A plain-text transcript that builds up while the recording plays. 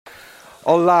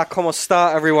Hola, ¿cómo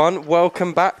está, everyone?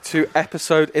 Welcome back to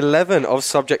episode 11 of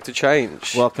Subject to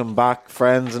Change. Welcome back,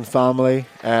 friends and family.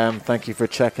 Thank you for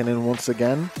checking in once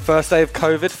again. First day of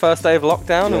COVID, first day of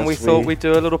lockdown, Yes, and we thought we'd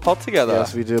do a little pod together.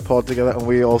 Yes, we do a pod together, and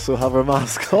we also have our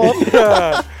mask on.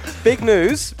 Yeah. Big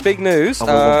news. And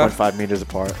we're 1.5 meters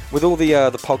apart. With all the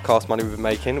podcast money we've been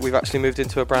making, we've actually moved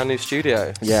into a brand new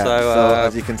studio. Yeah, so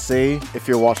as you can see, if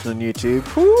you're watching on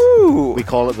YouTube, we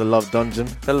call it the Love Dungeon.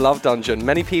 The Love Dungeon.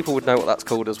 Many people would know what that's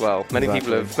called as well. Many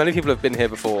people have been here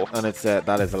before. And it's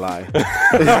that is a lie.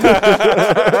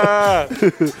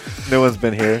 No one's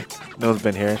been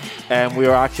here. And we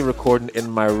are actually recording in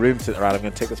my room today. Right, I'm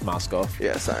going to take this mask off.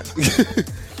 Yeah, sorry.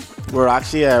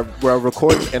 We're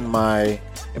recording in my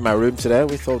room today.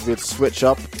 We thought we'd switch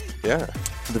up the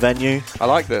venue. I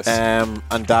like this. And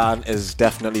Dan is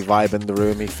definitely vibing the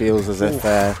room. He feels as if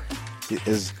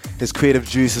his creative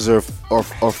juices are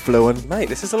flowing. Mate,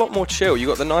 this is a lot more chill. You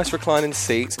got the nice reclining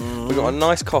seats. We've got a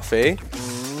nice coffee.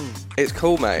 It's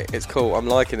cool, mate. It's cool. I'm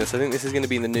liking this. I think this is going to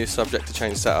be the new Subject to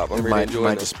Change setup. I'm really enjoying it.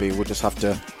 Might just be. We'll just have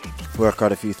to work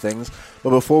out a few things. But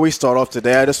before we start off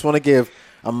today, I just want to give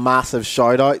a massive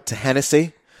shout out to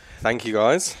Hennessy. Thank you,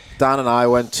 guys. Dan and I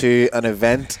went to an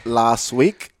event last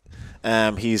week.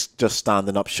 He's just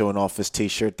standing up showing off his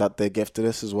t-shirt that they gifted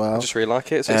us as well. I just really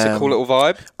like it. So it's a cool little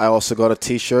vibe. I also got a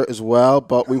t-shirt as well.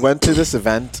 But we went to this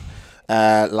event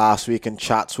last week in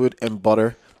Chatswood in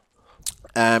Butter.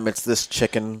 It's this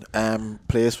chicken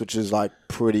place, which is like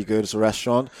pretty good. It's a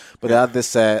restaurant. But they had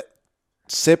this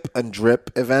sip and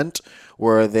drip event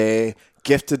where they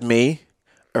gifted me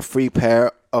a free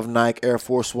pair of Nike Air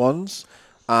Force Ones.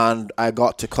 And I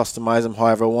got to customize them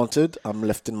however I wanted. I'm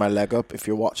lifting my leg up if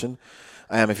you're watching.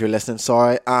 If you're listening,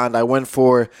 sorry. And I went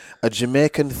for a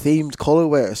Jamaican-themed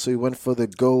colorway. So we went for the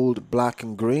gold, black,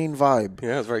 and green vibe.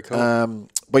 Yeah, it was very cool.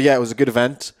 But yeah, it was a good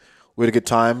event. We had a good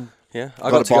time. Yeah,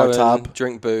 I got to go and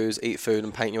drink booze, eat food,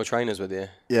 and paint your trainers with you.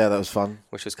 Yeah, that was fun.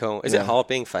 Which was cool. Is it hard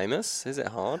being famous? Is it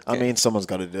hard? I mean, someone's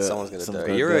got to do it. Someone's going to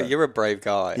do it. You're a brave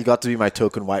guy. You got to be my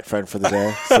token white friend for the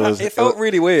day. So it felt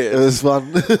really weird. It was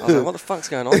fun. I was like, what the fuck's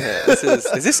going on here? Is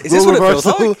this what it feels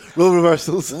like? Role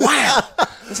reversals. Wow.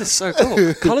 This is so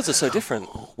cool. Colours are so different.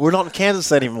 We're not in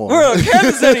Kansas anymore.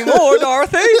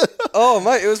 Dorothy. Oh,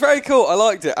 mate, it was very cool. I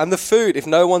liked it. And the food, if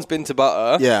no one's been to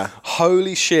Butter,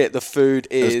 holy shit, the food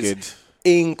is good.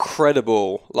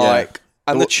 Incredible.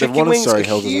 And the chicken wings are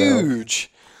huge.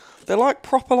 They're like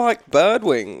proper like bird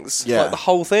wings. Yeah. Like the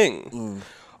whole thing.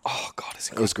 Oh, God, it's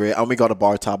incredible. It was great. And we got a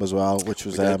bar tab as well, which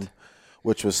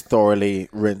was thoroughly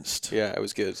rinsed. Yeah, it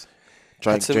was good.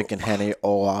 Drinking Henny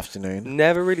all afternoon.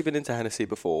 Never really been into Hennessy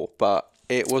before, but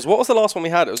it was... What was the last one we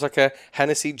had? It was like a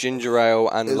Hennessy ginger ale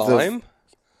and lime?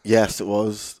 Yes, it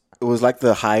was. It was like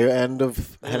the higher end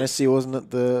of Hennessy, wasn't it?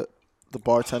 The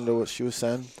bartender, what she was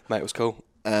saying. Mate, it was cool.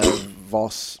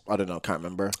 Voss, I don't know, can't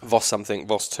remember. Voss something,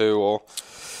 Voss 2 or...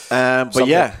 But something.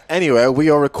 Yeah, anyway,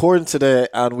 we are recording today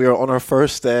and we are on our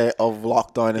first day of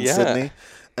lockdown in Sydney.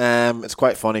 It's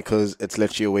quite funny because it's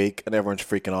literally a week and everyone's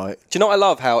freaking out. Do you know what I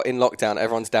love? How in lockdown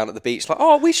everyone's down at the beach like,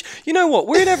 oh, you know what?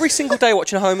 We're in every single day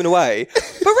watching Home and Away,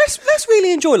 but let's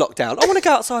really enjoy lockdown. I want to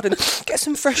go outside and get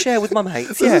some fresh air with my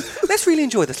mates. Yeah, let's really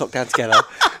enjoy this lockdown together.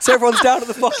 So everyone's down at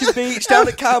the fucking beach, down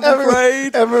at Campbell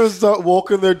Parade. Everyone's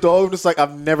walking their dog. Just like,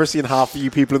 I've never seen half of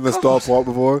you people in this dog park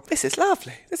before. This is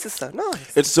lovely. This is so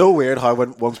nice. It's so weird how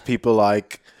once people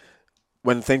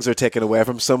when things are taken away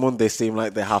from someone, they seem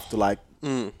like they have to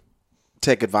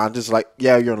take advantage. Like,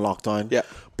 yeah, you're in lockdown,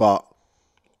 but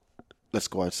let's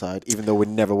go outside, even though we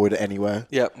never would anyway.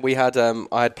 Yeah, we had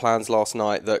I had plans last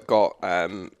night that got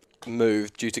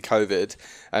moved due to COVID,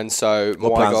 and so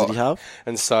what plans did you have?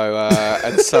 And so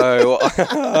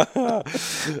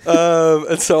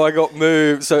I got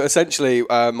moved. So essentially,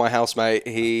 my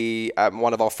housemate,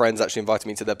 one of our friends actually invited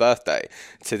me to their birthday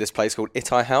to this place called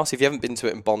Itai House. If you haven't been to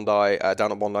it in Bondi,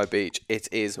 down at Bondi Beach, it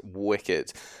is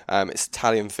wicked. It's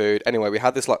Italian food. Anyway, we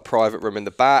had this like private room in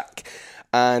the back.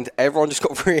 And everyone just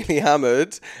got really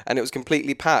hammered and it was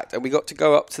completely packed. And we got to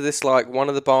go up to this, like, one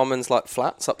of the barman's, like,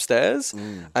 flats upstairs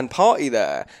and party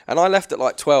there. And I left at,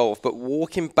 like, 12. But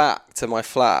walking back to my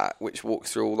flat, which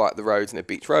walks through all, like, the roads and a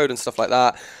beach road and stuff like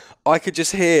that, I could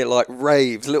just hear, like,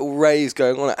 little raves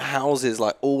going on at houses,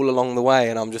 like, all along the way.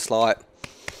 And I'm just like...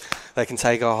 They can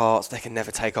take our hearts. They can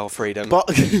never take our freedom. But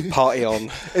party on.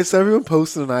 It's everyone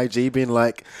posting on IG being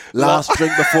like, last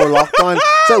drink before lockdown.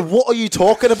 So what are you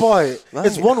talking about? Mate.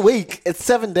 It's 1 week. It's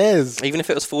 7 days. Even if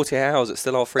it was 48 hours, it's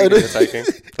still our freedom you're taking.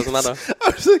 Doesn't matter. I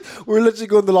was like, we're literally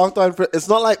going to lockdown. It's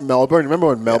not like Melbourne. Remember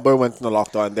when Melbourne went into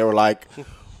lockdown? They were like...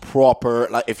 proper,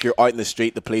 like if you're out in the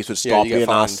street, the police would stop you and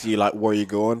ask you like where you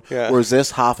going. Whereas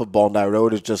this half of Bondi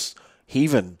Road is just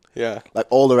heaving. Yeah. Like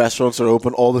all the restaurants are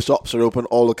open, all the shops are open,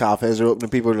 all the cafes are open,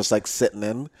 and people are just like sitting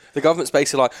in. The government's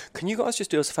basically like, can you guys just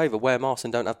do us a favour, wear masks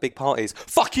and don't have big parties?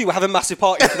 Fuck you, we're having massive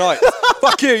parties tonight.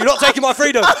 Fuck you, you're not taking my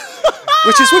freedom.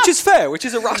 Which is fair, which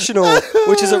is a rational.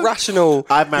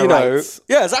 I have my rights.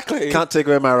 Yeah, exactly. Can't take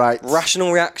away my rights.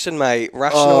 Rational reaction, mate.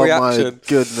 Rational reaction. Oh my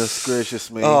goodness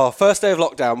gracious me. Oh, first day of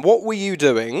lockdown. What were you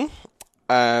doing?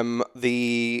 When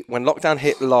lockdown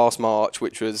hit last March,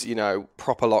 which was,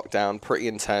 proper lockdown, pretty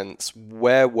intense.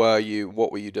 Where were you?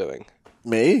 What were you doing?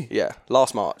 Me? Yeah,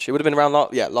 last March. It would have been around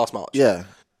last March. Yeah,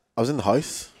 I was in the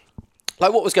house.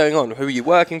 Like, what was going on? Who were you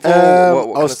working for? I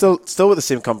was still with the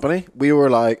same company. We were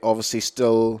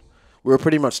we were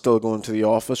pretty much still going to the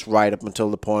office right up until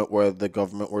the point where the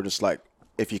government were just like,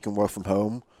 if you can work from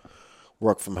home,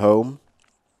 work from home.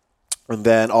 And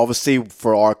then obviously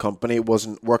for our company,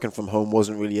 working from home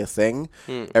wasn't really a thing.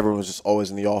 Everyone was just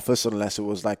always in the office unless it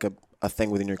was like a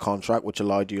thing within your contract, which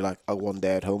allowed you like a 1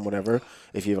 day at home, whatever,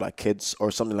 if you have like kids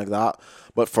or something like that.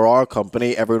 But for our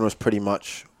company, everyone was pretty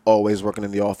much always working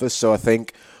in the office. So I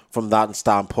think from that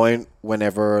standpoint,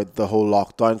 whenever the whole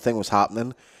lockdown thing was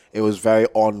happening, it was very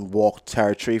unwalked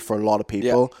territory for a lot of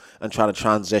people, and trying to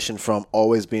transition from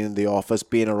always being in the office,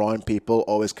 being around people,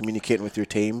 always communicating with your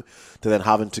team, to then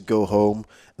having to go home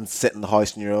and sit in the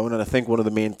house on your own. And I think one of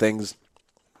the main things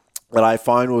that I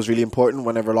found was really important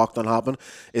whenever lockdown happened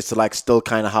is to like still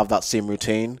kind of have that same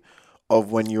routine of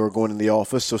when you were going in the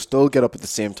office. So still get up at the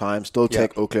same time, still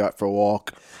take Oakley out for a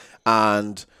walk,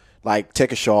 and like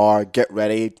take a shower, get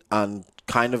ready, and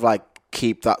kind of like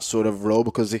keep that sort of role,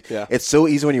 because it's so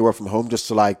easy when you work from home just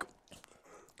to like,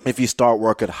 if you start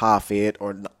work at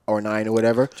 8:30 or 9 or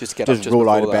whatever, just roll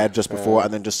out of bed just before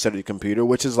and then just sit at your computer,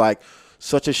 which is like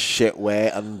such a shit way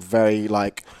and very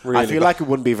like, really I feel like it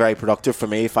wouldn't be very productive for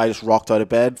me if I just rocked out of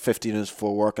bed 15 minutes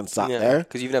before work and sat there.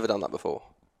 Because you've never done that before.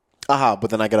 But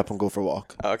then I get up and go for a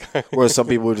walk. Okay. Whereas some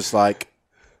people just like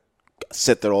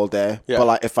sit there all day. Yeah. But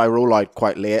like if I roll out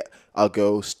quite late, I'll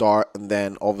go start, and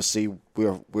then obviously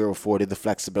we're afforded the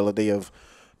flexibility of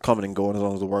coming and going as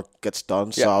long as the work gets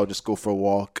done. So I'll just go for a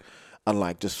walk and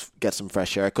like just get some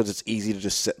fresh air, because it's easy to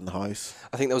just sit in the house.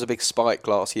 I think there was a big spike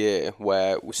last year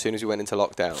where as soon as we went into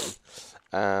lockdown,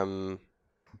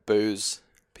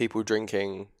 people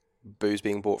drinking, booze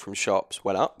being bought from shops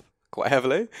went up quite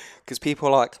heavily, because people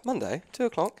are like, Monday,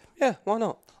 2:00, yeah, why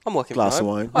not? I'm working glass from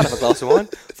home. of wine. I'd have a glass of wine.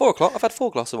 4:00, I've had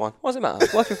 4 glasses of wine. What does it matter?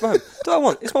 Working from home. Do I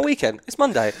want? It's my weekend. It's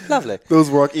Monday. Lovely.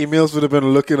 Those work emails would have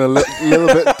been looking a little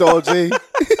bit dodgy.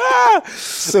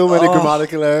 So many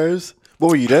grammatical errors. What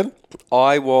were you doing?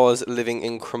 I was living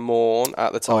in Cremorne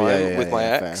at the time with my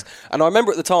ex. Fair. And I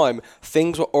remember at the time,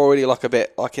 things were already like a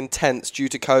bit like intense due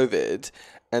to COVID.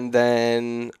 And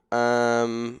then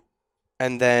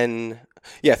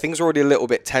things were already a little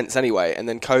bit tense anyway, and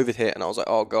then COVID hit, and I was like,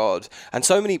 oh god. And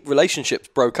so many relationships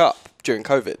broke up during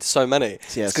COVID. So many.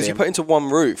 Yeah, because you put into one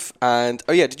roof. And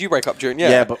did you break up during?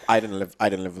 Yeah, but I didn't live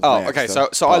with my ex, okay.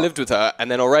 So I lived with her,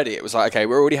 and then already it was like, okay,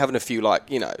 we're already having a few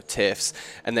tiffs,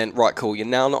 and then right, cool. You're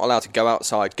now not allowed to go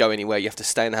outside, go anywhere. You have to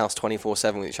stay in the house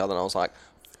 24/7 with each other. And I was like,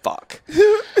 fuck.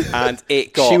 And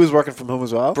it got. She was working from home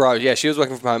as well, bro. Yeah, she was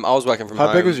working from home. I was working from home.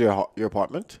 How big was your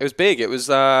apartment? It was big. It was.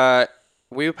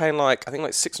 We were paying I think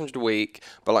 $600 a week,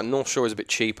 but like North Shore is a bit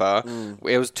cheaper.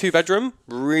 It was 2-bedroom,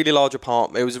 really large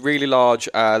apartment. It was a really large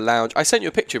lounge. I sent you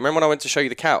a picture. Remember when I went to show you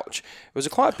the couch? It was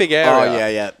quite a big area. Oh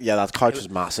yeah. That couch was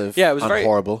massive. Yeah, it was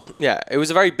horrible. Yeah, it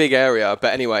was a very big area.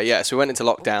 But anyway, so we went into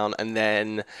lockdown, and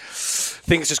then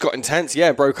things just got intense.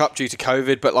 Yeah, broke up due to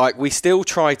COVID, but like we still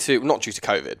try to, not due to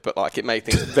COVID, but like it made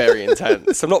things very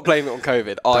intense. I'm not blaming it on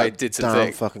COVID. I did some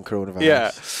things. Fucking coronavirus.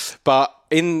 Yeah, but.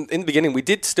 In the beginning, we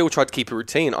did still try to keep a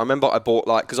routine. I remember I bought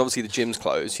because obviously the gym's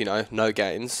closed, no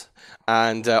gains.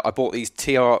 And I bought these the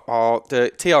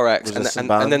TRX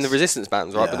and then the resistance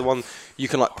bands, right? Yeah. But the one you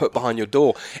can put behind your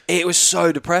door. It was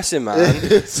so depressing,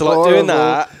 man. So doing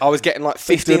that, I was getting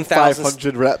 15,000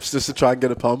 500 reps just to try and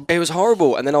get a pump. It was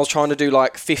horrible. And then I was trying to do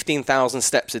 15,000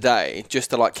 steps a day just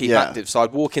to keep active. So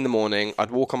I'd walk in the morning,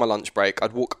 I'd walk on my lunch break,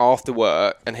 I'd walk after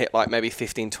work and hit maybe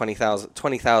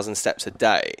 20,000 steps a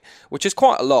day, which is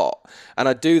quite a lot. And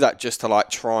I'd do that just to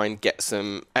try and get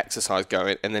some exercise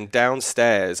going. And then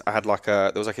downstairs I had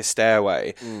there was a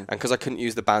stairway, and because I couldn't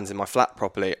use the bands in my flat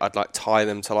properly, I'd tie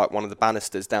them to one of the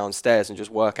banisters downstairs and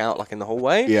just work out in the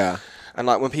hallway. Yeah. And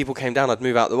when people came down, I'd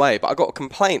move out the way. But I got a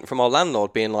complaint from our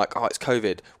landlord being like, "Oh, it's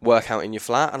COVID. Work out in your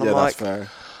flat." And I'm like, that's fair.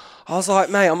 I was like,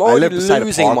 mate, I'm already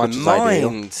losing my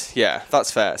mind. Yeah,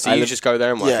 that's fair. So you just go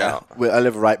there and work out. I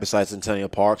live right beside Centennial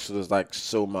Park, so there's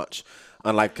so much.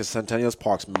 And because Centennial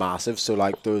Park's massive, so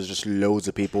there was just loads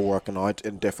of people working out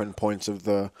in different points of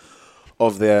the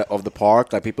of the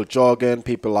park, like people jogging,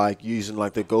 people like using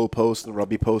like the goalposts and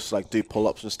rugby posts to, like do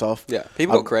pull-ups and stuff. Yeah,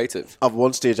 people got creative. At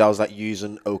one stage, I was like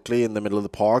using Oakley in the middle of the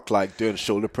park, like doing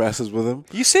shoulder presses with him.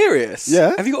 You serious?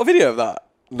 Yeah. Have you got a video of that?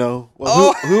 No.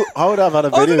 Well, who? How would I have had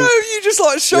a video? I don't know. You just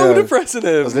like shoulder pressing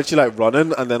him. I was literally like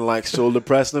running and then like shoulder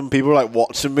pressing him. People were like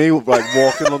watching me, like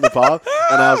walking on the path,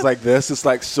 and I was like this, just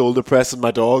like shoulder pressing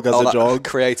my dog as a jog.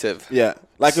 Creative. Yeah,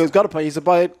 like he was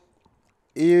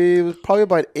probably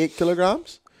about 8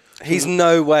 kilograms. He's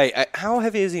no way. How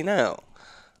heavy is he now?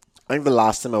 I think the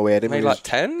last time I weighed him, maybe like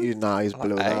 10. He's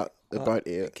below that, about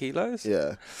 8 kilos.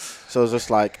 Yeah. So it's just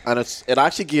like, and it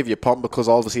actually gave you a pump because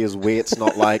obviously his weight's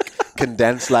not like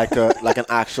condensed like an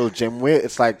actual gym weight.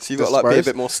 It's like so you got like be a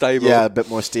bit more stable. Yeah, a bit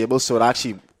more stable. So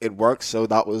it works. So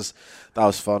that was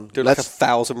fun. Do like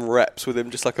 1,000 reps with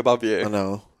him just like above you. I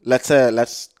know. Let's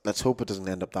hope it doesn't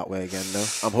end up that way again. though.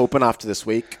 I'm hoping after this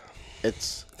week,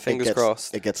 fingers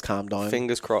crossed. It gets calmed down.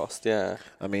 Fingers crossed. Yeah.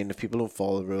 I mean, if people don't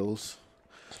follow the rules,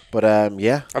 but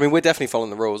yeah. I mean, we're definitely following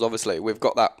the rules. Obviously, we've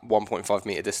got that 1.5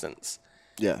 meter distance.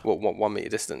 Yeah. Well, 1 meter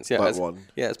distance. Yeah. About one.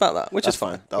 Yeah, it's about that, which That's is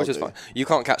fine. fine. Which is fine. You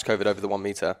can't catch COVID over the 1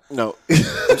 meter. No. I'm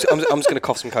just going to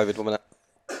cough some COVID 1 minute.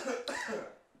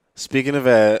 Speaking of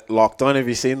lockdown, have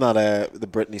you seen that the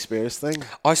Britney Spears thing?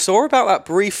 I saw about that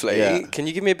briefly. Yeah. Can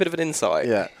you give me a bit of an insight?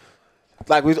 Yeah.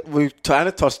 Like we kind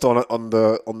of touched on it on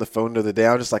the phone the other day.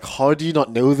 I'm just like, how do you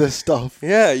not know this stuff?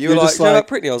 Yeah, you were You're like, just you know like-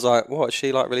 that Britney? I was like, what? Is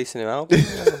she like releasing an album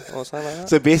or something like that?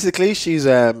 So basically, she's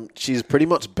pretty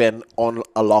much been on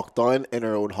a lockdown in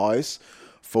her own house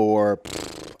for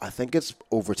I think it's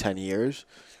over 10 years.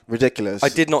 Ridiculous. I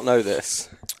did not know this.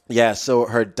 Yeah, so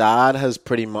her dad has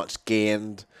pretty much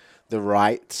gained the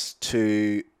rights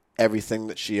to everything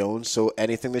that she owns. So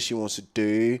anything that she wants to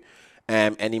do,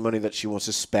 any money that she wants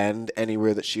to spend,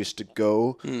 anywhere that she used to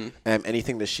go,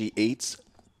 anything that she eats,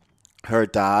 her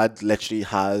dad literally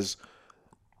has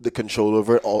the control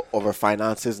over it, all over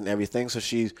finances and everything. So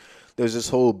there's this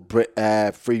whole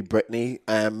Free Britney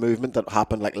movement that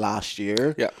happened like last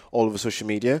year, all over social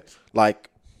media, like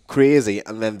crazy.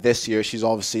 And then this year, she's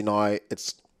obviously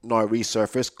it's now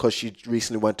resurfaced because she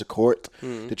recently went to court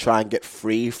to try and get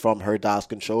free from her dad's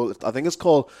control. I think it's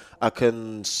called a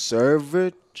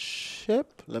conservatorship.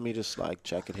 Let me just like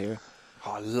check it here.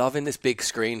 Oh, loving this big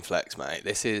screen flex, mate.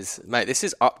 This is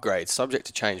upgrade, subject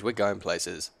to change. We're going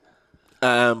places.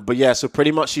 But yeah, so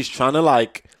pretty much she's trying to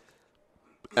like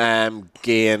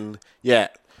gain,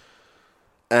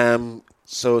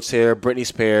 so it's here, Britney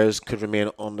Spears could remain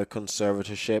under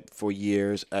conservatorship for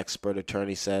years, expert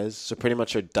attorney says. So pretty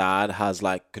much her dad has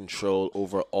like control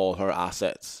over all her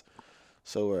assets.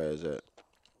 So where is it?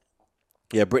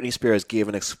 Yeah, Britney Spears gave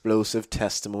an explosive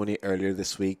testimony earlier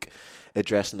this week,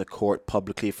 addressing the court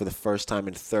publicly for the first time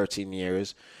in 13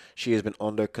 years. She has been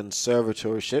under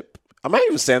conservatorship. Am I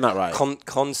even saying that right?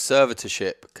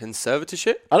 Conservatorship.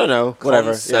 Conservatorship? I don't know.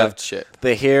 Whatever. Conservatorship. Yeah.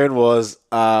 The hearing was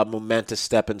a momentous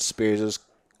step in Spears'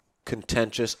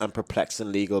 contentious and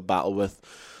perplexing legal battle, with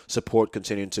support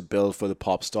continuing to build for the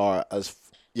pop star.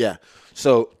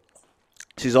 So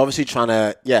she's obviously trying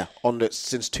to,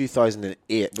 since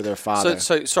 2008 with her father.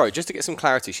 So sorry, just to get some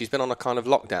clarity, she's been on a kind of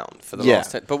lockdown for the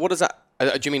last 10. But what does that?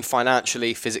 Do you mean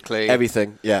financially, physically?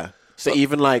 Everything, yeah. So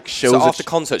even like shows. So after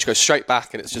concerts, she goes straight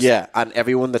back, and it's just and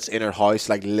everyone that's in her house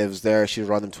like lives there. She's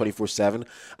around them 24/7,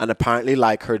 and apparently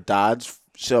like her dad's.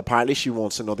 So apparently she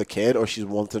wants another kid, or she's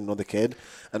wanted another kid,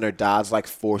 and her dad's like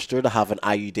forced her to have an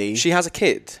IUD. She has a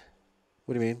kid.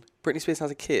 What do you mean? Britney Spears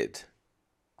has a kid.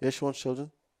 Yeah, she wants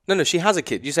children. No, she has a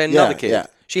kid. You say another kid. Yeah.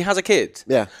 She has a kid.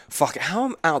 Yeah. Fuck it.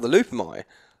 How out of the loop am I?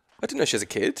 I didn't know she has a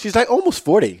kid. She's like almost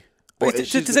 40.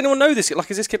 Does anyone know this? Like,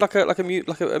 is this kid like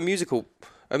a musical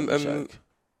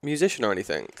musician or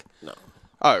anything? No.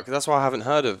 Oh, because that's why I haven't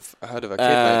heard of a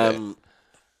kid. Maybe.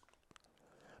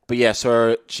 But yeah,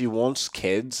 so she wants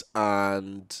kids,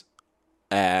 and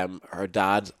her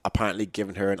dad's apparently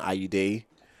given her an IUD,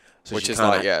 so Which she is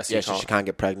can't, like, so she can't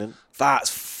get pregnant.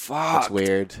 That's fucked. It's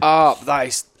weird.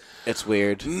 It's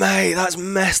weird, mate. That's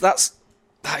messed.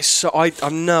 That is so. I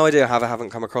have no idea how I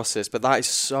haven't come across this, but that is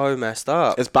so messed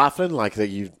up. It's baffling, like that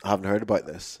you haven't heard about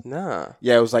this. Nah.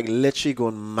 Yeah, it was like literally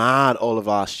going mad all of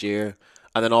last year,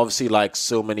 and then obviously like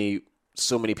so many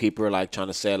people are like trying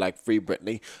to say like free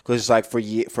Britney, because it's like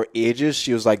for ages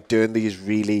she was like doing these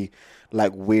really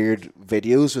like weird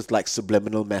videos with like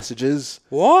subliminal messages.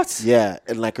 What? Yeah,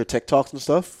 and like her TikToks and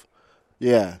stuff.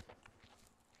 Yeah,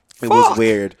 it was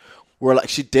weird. Where like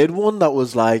she did one that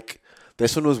was like,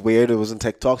 this one was weird. It was in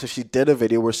TikTok. So she did a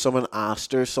video where someone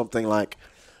asked her something like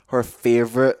her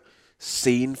favorite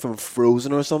scene from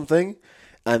Frozen or something,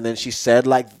 and then she said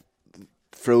like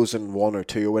Frozen 1 or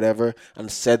 2 or whatever,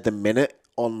 and said the minute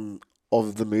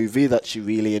of the movie that she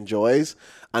really enjoys,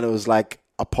 and it was like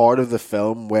a part of the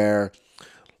film where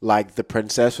like the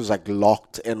princess was like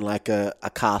locked in like a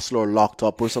castle or locked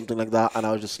up or something like that, and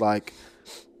I was just like,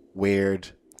 weird.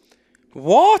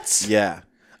 What? Yeah.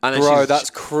 And Bro, that's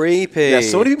creepy. Yeah,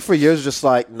 so many people for years were just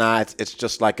like, nah, it's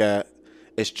just like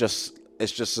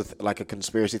like a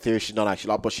conspiracy theory. She's not actually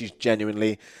locked, but she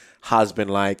genuinely has been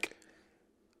like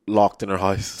locked in her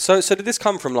house. So did this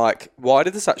come from like? Why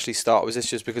did this actually start? Was this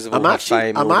just because of all her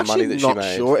fame and all the money that she made? I'm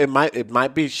actually not sure. It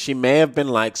might be. She may have been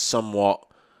like somewhat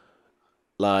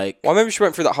like. Well, I remember she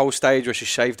went through that whole stage where she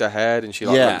shaved her head and she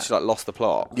lost the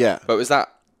plot. Yeah. But was that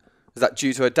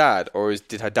due to her dad, or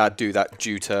did her dad do that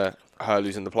due to her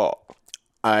losing the plot?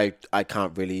 I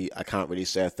can't really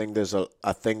say. I think there's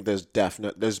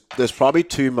probably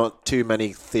too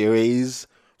many theories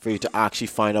for you to actually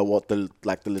find out what the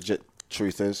legit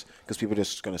truth is, because people are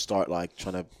just going to start like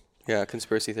trying to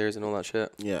conspiracy theories and all that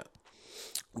shit. Yeah,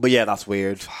 but yeah, that's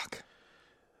weird. Fuck,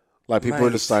 like people are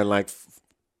just saying like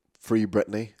free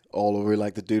Britney all over,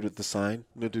 like the dude with the sign.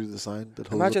 The dude with the sign.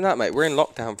 Imagine that, mate. We're in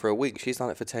lockdown for a week. She's done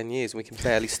it for 10 years and we can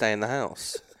barely stay in the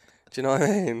house. Do you know what I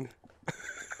mean?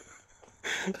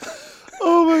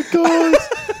 Oh my god.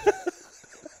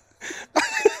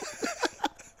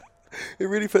 It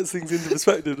really puts things into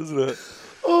perspective, doesn't it?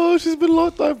 Oh, she's been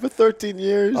locked down for 13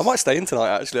 years. I might stay in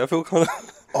tonight, actually. I feel kind of...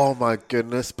 Oh my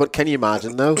goodness. But can you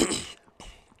imagine though?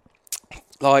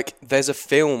 Like, there's a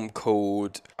film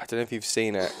called... I don't know if you've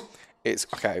seen it. It's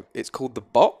called The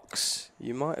Box.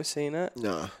 You might have seen it.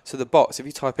 No. So The Box, if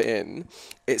you type it in,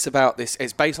 it's about this.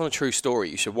 It's based on a true story.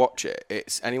 You should watch it.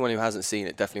 It's anyone who hasn't seen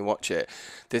it, definitely watch it.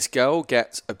 This girl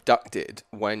gets abducted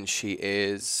when she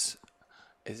is.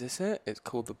 Is this it? It's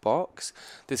called The Box.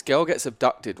 This girl gets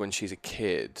abducted when she's a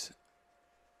kid.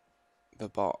 The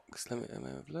Box. Let me have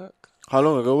a look. How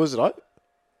long ago was it out?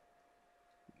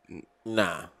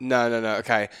 Nah. No.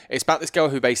 Okay. It's about this girl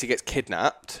who basically gets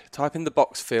kidnapped. Type in The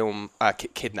Box film,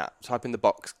 kidnapped. Type in The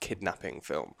Box kidnapping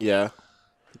film. Yeah.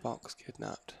 The Box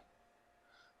kidnapped.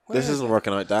 This isn't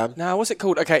working out, Dan. No, what's it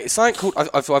called? Okay, it's something called...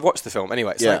 I've watched the film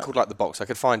anyway. It's something called like The Box. I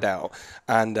could find out.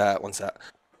 And one sec.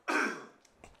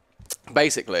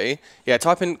 Basically,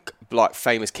 type in like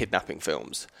famous kidnapping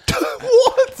films.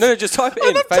 What? No, just type it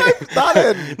in. Type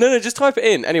that in. No, just type it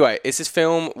in. Anyway, it's this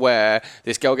film where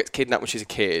this girl gets kidnapped when she's a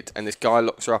kid, and this guy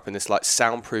locks her up in this like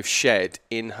soundproof shed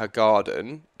in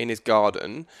his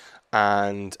garden,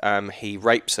 and he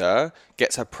rapes her,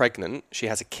 gets her pregnant. She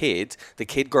has a kid. The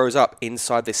kid grows up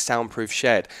inside this soundproof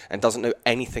shed and doesn't know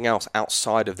anything else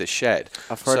outside of this shed.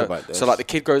 I've heard about this. So like the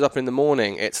kid grows up in the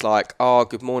morning. It's like, oh,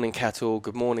 good morning kettle,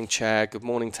 good morning chair, good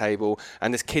morning table,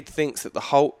 and this kid thinks that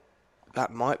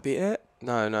that might be it.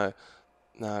 No,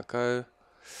 go.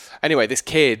 Anyway, this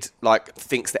kid like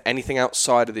thinks that anything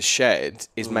outside of this shed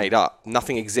is made up.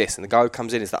 Nothing exists, and the guy who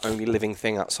comes in is the only living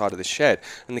thing outside of this shed.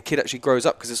 And the kid actually grows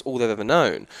up because it's all they've ever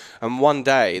known. And one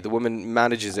day, the woman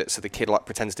manages it so the kid like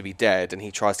pretends to be dead, and he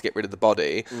tries to get rid of the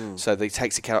body. So they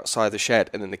takes the kid outside the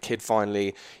shed, and then the kid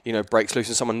finally, breaks loose,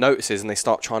 and someone notices, and they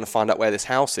start trying to find out where this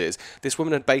house is. This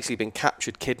woman had basically been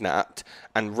captured, kidnapped,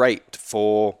 and raped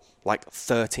for like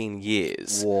 13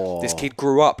 years. Whoa. This kid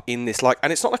grew up in this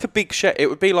and it's not like a big shed. It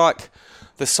would be like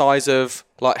the size of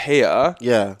like here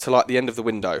to like the end of the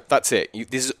window. That's it.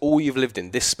 This is all you've lived in,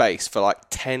 this space for like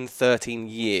 10, 13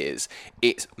 years.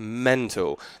 It's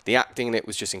mental. The acting in it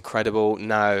was just incredible.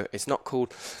 No, it's not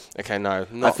called... Okay, no.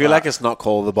 I feel like it's not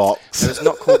called The Box. No, it's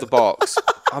not called The Box.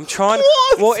 I'm trying...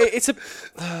 What? Well, it's a...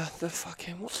 the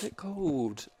fucking... What's it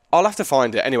called? I'll have to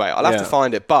find it. Anyway, I'll have to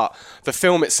find it. But the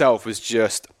film itself was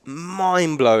just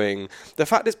mind-blowing. The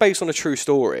fact it's based on a true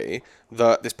story,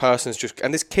 that this person's just...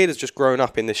 And this kid has just grown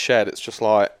up in this shed. It's just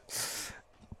like...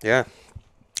 Yeah.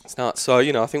 It's nuts. So,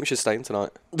 I think we should stay in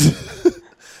tonight.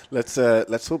 Let's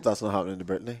hope that's not happening to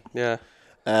Brittany. Yeah.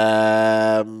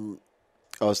 I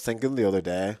was thinking the other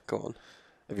day... Go on.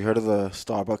 Have you heard of the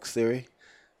Starbucks theory?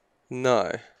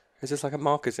 No. Is this like a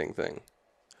marketing thing?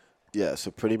 Yeah,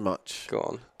 so pretty much Go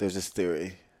on. There's this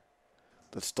theory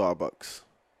that Starbucks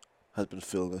has been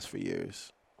filling us for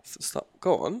years.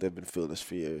 Go on. They've been filling us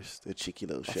for years. They're cheeky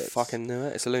little shits. I fucking knew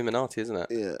it. It's Illuminati, isn't it?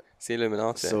 Yeah. It's the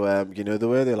Illuminati. So, you know the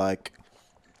way they like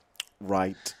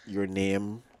write your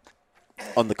name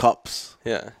on the cups?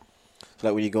 Yeah. So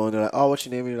like when you go in, they're like, oh, what's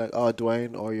your name? And you're like, oh,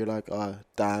 Dwayne. Or you're like, oh,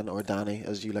 Dan or Danny,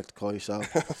 as you like to call yourself.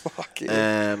 Fuck you.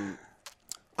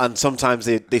 And sometimes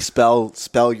they spell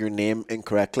your name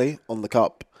incorrectly on the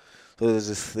cup. So there's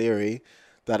this theory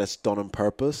that it's done on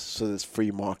purpose, so there's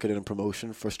free marketing and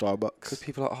promotion for Starbucks. Because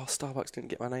people are like, oh, Starbucks didn't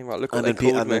get my name right. Look what And they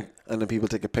then, called me. and then people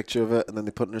take a picture of it, and then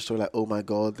they put it in their story like, oh my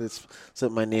god, this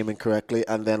said my name incorrectly,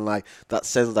 and then like that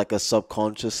sends like a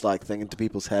subconscious like thing into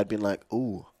people's head, being like,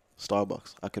 oh,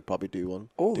 Starbucks, I could probably do one.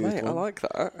 Oh, mate, I like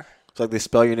that. It's like they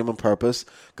spell your name on purpose,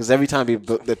 because every time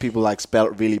people like spell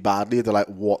it really badly, they're like,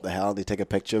 what the hell? And they take a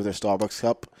picture of their Starbucks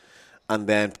cup, and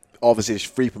then obviously it's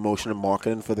free promotion and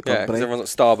marketing for the Yeah, company. because everyone at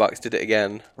Starbucks did it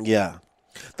again. Yeah.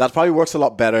 That probably works a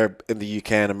lot better in the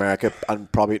UK and America, and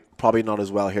probably not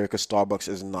as well here, because Starbucks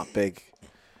isn't that big.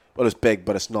 Well, it's big,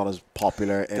 but it's not as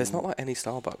popular. There's not like any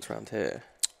Starbucks around here.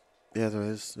 Yeah, there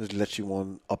is. There's literally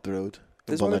one up the road.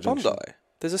 There's one in Bondi.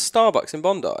 There's a Starbucks in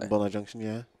Bondi. Bondi Junction,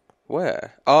 yeah.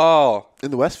 Where? Oh,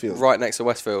 in the Westfield. Right next to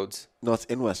Westfields. No, it's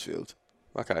in Westfield.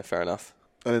 Okay, fair enough.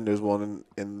 And then there's one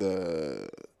in the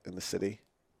city,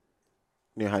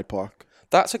 near Hyde Park.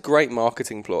 That's a great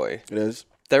marketing ploy. It is.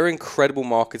 There are incredible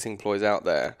marketing ploys out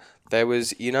there. There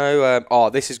was,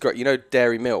 this is great. You know,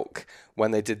 Dairy Milk,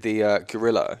 when they did the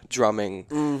gorilla drumming,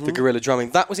 the gorilla drumming,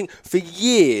 that was for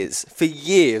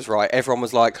years, right? Everyone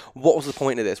was like, what was the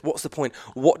point of this? What's the point?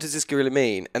 What does this gorilla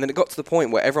mean? And then it got to the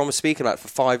point where everyone was speaking about it for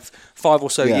five or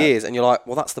so years. And you're like,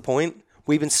 well, that's the point.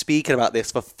 We've been speaking about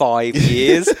this for 5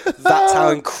 years. That's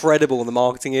how incredible the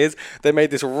marketing is. They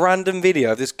made this random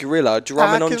video of this gorilla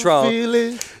drumming on drum. I can feel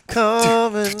it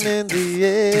coming in the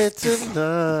air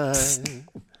tonight.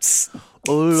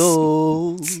 Oh,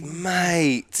 Lord.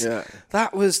 Mate. Yeah.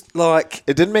 That was like...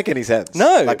 It didn't make any sense.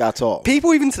 No. Like, at all.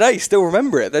 People even today still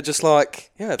remember it. They're just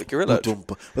like, yeah, the gorilla.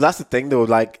 But that's the thing, though.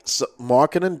 Like,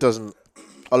 marketing doesn't...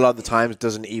 A lot of the times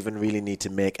doesn't even really need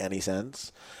to make any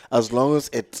sense. As long as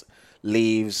it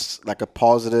leaves like a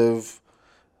positive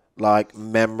like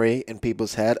memory in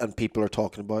people's head and people are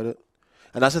talking about it.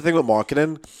 And that's the thing with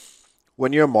marketing.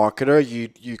 When you're a marketer,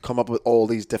 you come up with all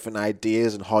these different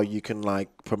ideas and how you can like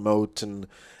promote and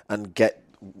get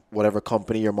whatever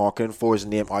company you're marketing for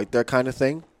name out there kind of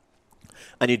thing.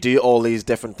 And you do all these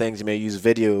different things. You may use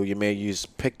video, you may use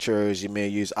pictures, you may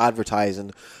use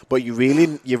advertising, but you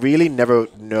really never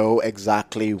know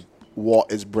exactly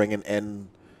what is bringing in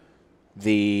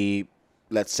the,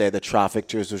 let's say, the traffic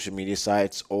to your social media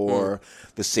sites or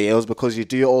the sales, because you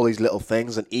do all these little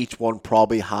things and each one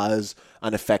probably has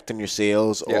an effect on your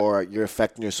sales or you're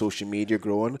affecting your social media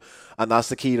growing. And that's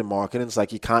the key to marketing. It's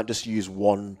like you can't just use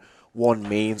one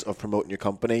means of promoting your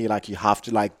company. Like you have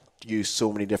to like use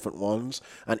so many different ones,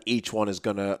 and each one is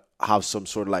gonna have some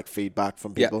sort of like feedback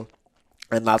from people.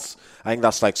 And I think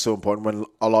that's like so important. When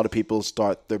a lot of people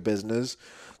start their business,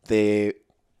 they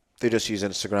just use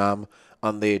Instagram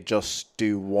and they just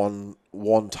do one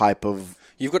type of...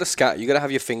 You've got to scatter. You've got to have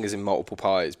your fingers in multiple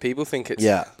pies. People think it's...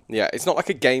 Yeah, it's not like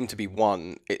a game to be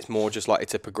won. It's more just like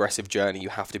it's a progressive journey you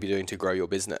have to be doing to grow your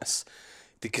business.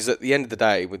 Because at the end of the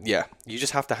day, you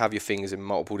just have to have your fingers in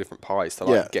multiple different pies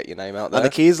to get your name out there. And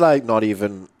the key is like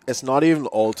it's not even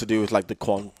all to do with like the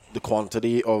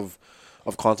quantity of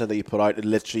content that you put out. It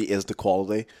literally is the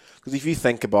quality. Because if you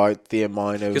think about the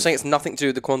amount of... You're saying it's nothing to do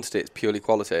with the quantity, it's purely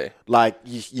quality. Like,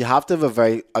 you have to have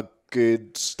a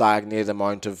good stagnated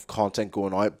amount of content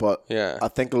going out, but I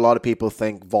think a lot of people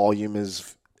think volume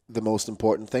is the most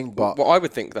important thing, but... Well, I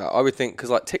would think that. I would think, because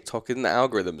like TikTok, isn't the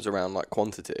algorithms around like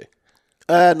quantity?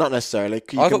 Not necessarily.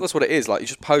 I thought that's what it is. Like, you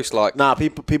just post like... Nah,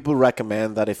 people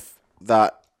recommend that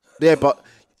Yeah, but...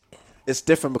 It's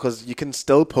different because you can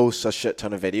still post a shit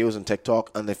ton of videos on TikTok,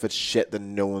 and if it's shit,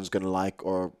 then no one's gonna like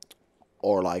or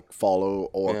like follow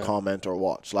or comment or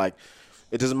watch. Like,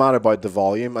 it doesn't matter about the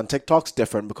volume. And TikTok's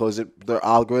different because their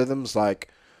algorithms like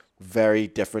very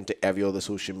different to every other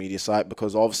social media site,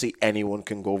 because obviously anyone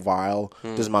can go viral.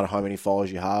 Doesn't matter how many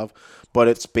followers you have, but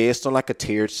it's based on like a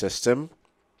tiered system.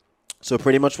 So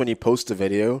pretty much when you post a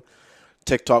video,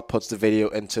 TikTok puts the video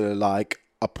into like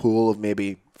a pool of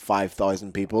maybe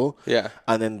 5,000 people. Yeah.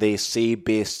 And then they see,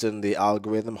 based on the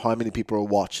algorithm, how many people are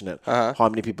watching it, how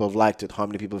many people have liked it, how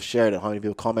many people have shared it, how many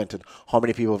people commented, how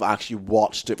many people have actually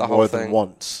watched it more than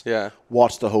once. Yeah.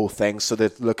 Watched the whole thing. So they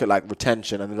look at like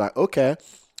retention and they're like, okay,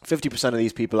 50% of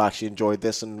these people actually enjoyed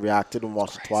this and reacted and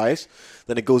watched it twice.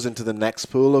 Then it goes into the next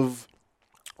pool of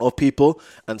people,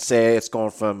 and say it's gone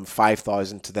from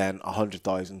 5,000 to then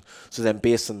 100,000. So then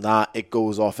based on that, it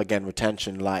goes off again,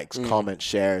 retention, likes, comments,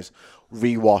 shares,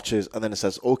 rewatches, and then it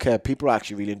says, okay, people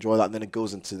actually really enjoy that, and then it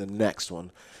goes into the next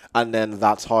one. And then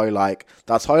that's how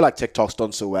TikTok's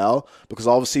done so well, because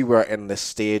obviously we're in this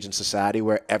stage in society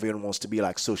where everyone wants to be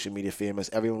like social media famous,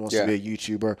 everyone wants to be a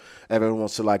YouTuber, everyone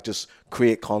wants to like just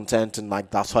create content, and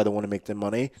like that's how they want to make their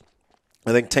money.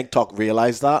 I think TikTok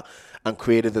realized that and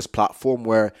created this platform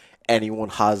where anyone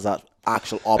has that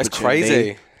actual opportunity. It's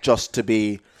crazy. Just to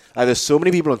be... there's so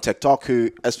many people on TikTok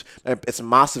who... It's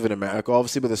massive in America,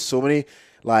 obviously, but there's so many,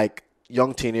 like,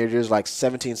 young teenagers, like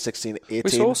 17, 16, 18. We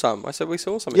saw some. I said we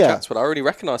saw some in Yeah. chats, but I already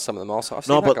recognise some of them. Also, I've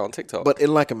seen that guy on TikTok. But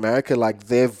in, like, America, like,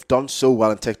 they've done so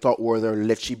well in TikTok where they're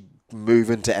literally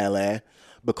moving to LA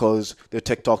because their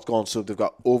TikTok's gone, so they've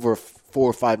got over 4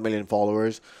 or 5 million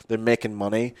followers. They're making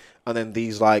money, and then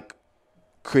these like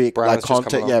create Brands like just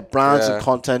content, come along. brands Yeah. and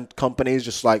content companies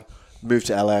just like move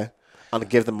to LA and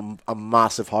give them a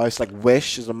massive house. Like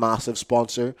Wish is a massive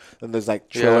sponsor, and there's like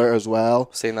Triller as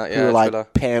well. Seen that, who yeah, are like Triller.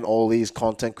 paying all these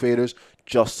content creators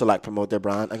just to like promote their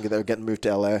brand, and they're getting moved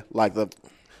to LA, like the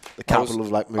capital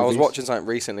of like movies. I was watching something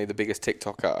recently. The biggest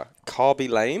TikToker, Carby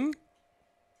Lame.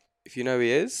 If you know who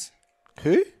he is.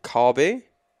 Who? Carby.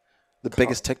 The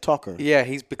biggest TikToker. Yeah,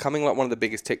 he's becoming like one of the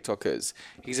biggest TikTokers.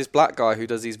 He's this black guy who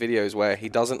does these videos where he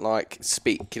doesn't like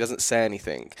speak, he doesn't say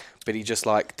anything, but he just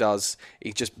like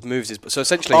he just moves his. So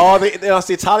essentially, that's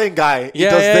the Italian guy. He yeah,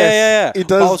 does yeah, this. yeah. He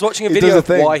does. But I was watching a he video does of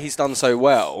thing. why he's done so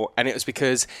well, and it was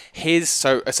because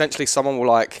so essentially someone will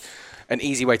like an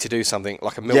easy way to do something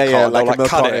like a milk carton. like They'll a milk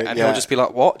cut carton, it, and yeah. he'll just be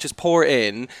like, "What? Just pour it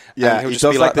in." Yeah, and he'll he just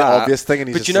does be like like the that. obvious thing, and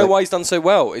he's but just you know like- why he's done so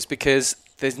well? It's because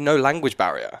there's no language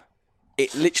barrier.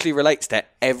 It literally relates to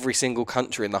every single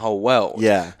country in the whole world.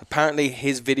 Yeah. Apparently,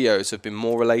 his videos have been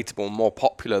more relatable and more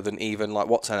popular than even, like,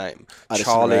 what's her name?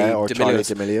 Addison Rae or Charli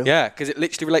D'Amelio. Yeah, because it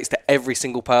literally relates to every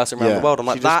single person around the world. I'm She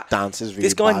like, just that. dances really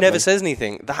This guy badly. never says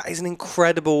anything. That is an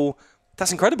incredible.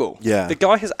 That's incredible. Yeah. The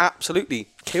guy has absolutely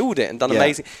killed it and done Yeah.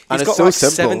 amazing. And He's it's got so like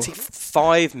simple.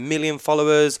 75 million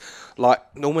followers, like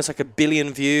almost like 1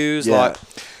 billion views. Yeah. Like,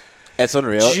 It's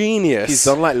unreal. Genius. He's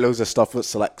done like loads of stuff with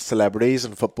celebrities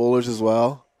and footballers as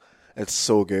well. It's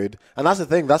so good. And that's the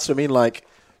thing. That's what I mean. Like,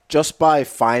 just by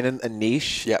finding a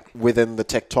niche Yep. within the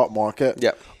TikTok market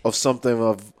Yep. of something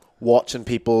of watching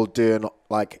people doing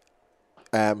like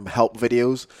help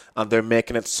videos, and they're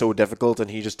making it so difficult,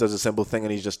 and he just does a simple thing,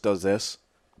 and he just does this.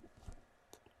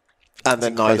 And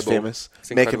then now he's incredible. famous. It's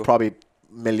Making incredible. probably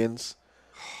millions.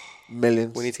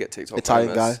 Millions. we need to get TikTok Italian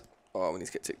famous. guy. Oh, we need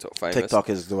to get TikTok famous. TikTok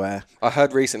is the way. I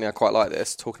heard recently, I quite like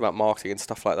this, talking about marketing and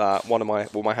stuff like that. One of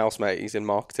my housemate, he's in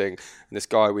marketing, and this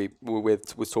guy we were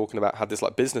with was talking about, had this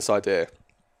like business idea.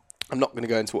 I'm not going to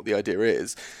go into what the idea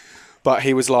is, but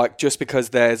he was like, just because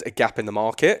there's a gap in the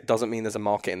market doesn't mean there's a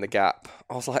market in the gap.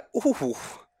 I was like,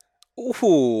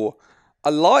 ooh, I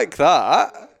like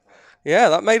that. Yeah,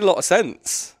 that made a lot of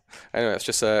sense. Anyway, it's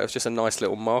just a nice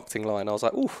little marketing line. I was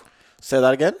like, ooh. Say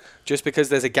that again? Just because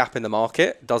there's a gap in the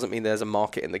market doesn't mean there's a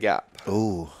market in the gap.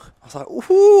 Ooh. I was like,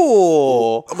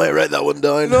 ooh. I might write that one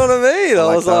down. You know what I mean? I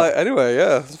like was that. like, anyway,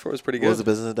 yeah, it was pretty What was good.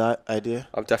 the business idea?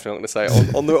 I'm definitely not going to say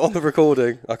it on the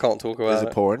recording. I can't talk about Is it.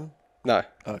 it porn? No.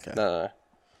 Okay. No.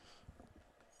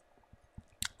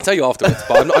 I'll tell you afterwards,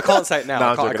 but I can't say it now. No, I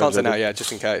I'm can't, joking, I can't I'm say it now, joking. yeah,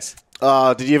 just in case.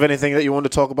 Did you have anything that you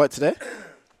wanted to talk about today?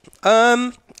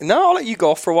 No, I'll let you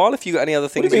go off for a while if you got any other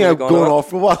What things do you mean I'm want going to go on. off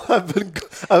for a while?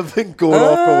 I've been going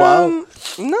off for a while.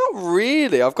 Not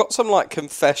really. I've got some like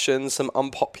confessions, some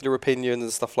unpopular opinions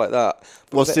and stuff like that.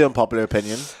 What's the unpopular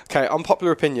opinion? Okay,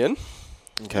 unpopular opinion.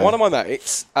 Okay. One of my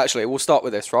mates, actually, we'll start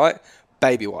with this, right?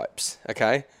 Baby wipes,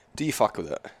 okay? Do you fuck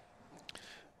with it?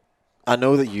 I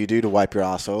know that you do to wipe your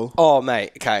asshole. Oh,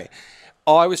 mate, okay.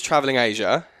 I was travelling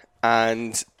Asia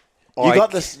and You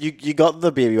got this. You got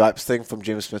the baby wipes thing from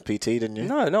James Smith PT, didn't you?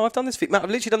 No, I've done this. Matt, I've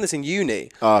literally done this in uni.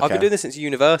 Oh, okay. I've been doing this since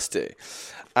university.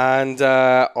 And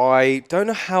I don't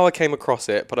know how I came across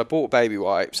it, but I bought baby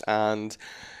wipes. And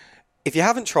if you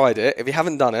haven't tried it, if you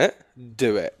haven't done it,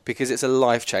 do it. Because it's a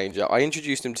life changer. I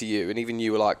introduced them to you, and even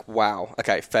you were like, wow,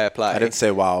 okay, fair play. I didn't say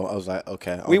wow. I was like,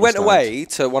 okay. I We went understand. away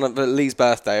to one of Lee's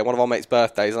birthday, one of our mates'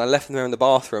 birthdays, and I left them there in the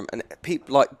bathroom. And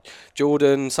people like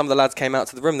Jordan, some of the lads came out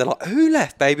to the room. They're like, "Who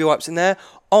left baby wipes in there?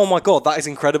 Oh my god, that is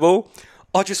incredible!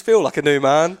 I just feel like a new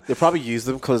man." They probably used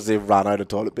them because they ran out of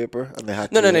toilet paper and they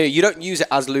had. No. You don't use it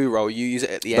as loo roll. You use it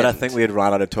at the But end. I think we had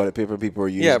ran out of toilet paper and people were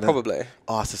using it. Yeah, probably.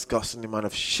 Oh, it's disgusting the amount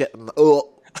of shit.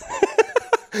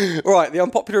 Right, the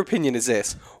unpopular opinion is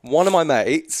this. One of my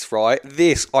mates, right,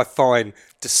 this I find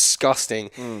disgusting.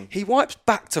 He wipes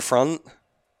back to front.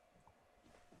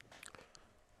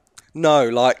 No,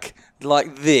 like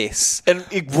this. And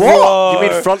Bro. what? You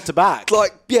mean front to back?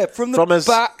 Like, yeah, from the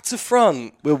back to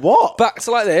front. With what? Back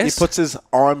to like this. He puts his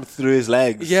arm through his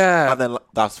legs. Yeah. And then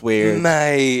that's weird.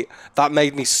 Mate, that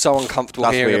made me so uncomfortable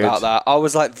That's hearing weird. about that. I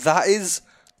was like, that's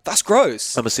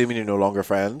gross. I'm assuming you're no longer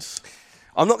friends.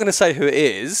 I'm not going to say who it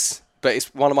is, but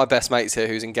it's one of my best mates here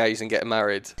who's engaged and getting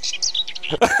married.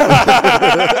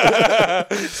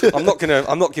 I'm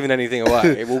not giving anything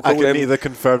away. We'll I call can him. neither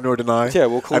confirm nor deny. Yeah,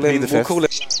 we'll call I plead him. the We'll fifth. call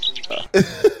him.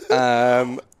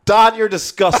 Dan, you're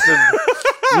disgusting.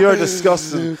 You're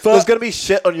disgusting. There's going to be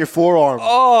shit on your forearm.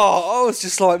 Oh, I was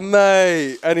just like,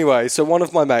 mate. Anyway, so one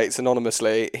of my mates,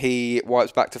 anonymously, he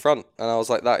wipes back to front. And I was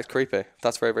like, that is creepy.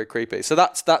 That's very, very creepy. So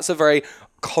that's a very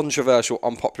controversial,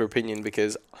 unpopular opinion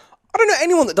because I don't know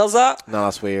anyone that does that. No,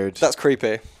 that's weird. That's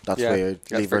creepy. That's weird.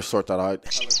 Leave her, sort that out.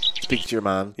 Speak to your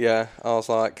man. Yeah, I was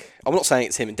like, I'm not saying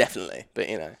it's him indefinitely, but,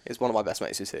 you know, it's one of my best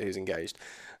mates who's engaged.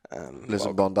 Lives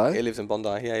in Bondi? He lives in Bondi.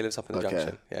 Yeah, he lives up in the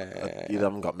junction. Yeah. You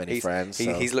haven't got many friends.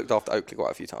 He's looked after Oakley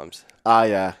quite a few times. Ah,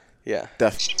 yeah. Yeah.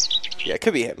 Yeah, it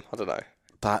could be him. I don't know.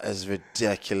 That is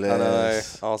ridiculous. I know.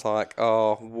 I was like,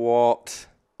 oh, what?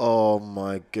 Oh,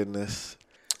 my goodness.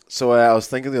 So I was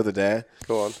thinking the other day.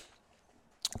 Go on.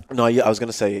 No, I was going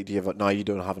to say, no, you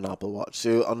don't have an Apple Watch.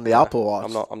 So on the Apple Watch.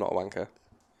 I'm not a wanker.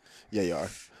 Yeah, you are.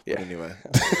 Yeah. But anyway.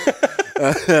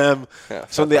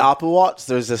 So on the Apple Watch,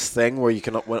 there's this thing where you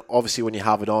can, obviously when you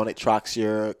have it on, it tracks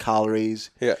your calories,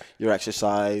 your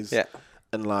exercise,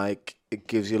 and like it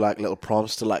gives you like little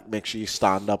prompts to like make sure you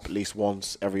stand up at least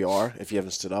once every hour if you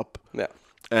haven't stood up. Yeah.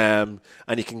 And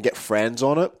you can get friends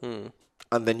on it,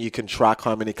 and then you can track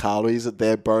how many calories that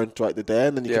they burn throughout the day,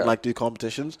 and then you can like do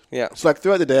competitions. Yeah. So like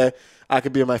throughout the day, I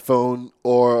could be on my phone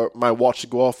or my watch to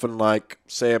go off, and like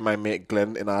say my mate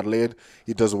Glenn in Adelaide,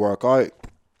 he does a workout.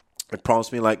 It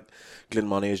prompts me like Glenn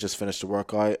Money has just finished a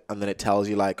workout, and then it tells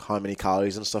you like how many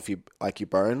calories and stuff you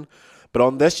burn. But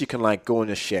on this, you can like go in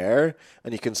a share,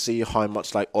 and you can see how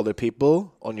much like other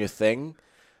people on your thing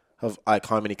have like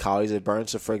how many calories they burn.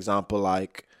 So for example,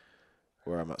 like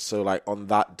where am I? So like on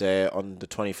that day, on the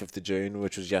 25th of June,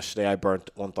 which was yesterday, I burnt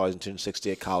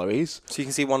 1,268 calories. So you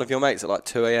can see one of your mates at like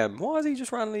 2 a.m. Why has he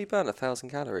just randomly burnt 1,000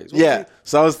 calories?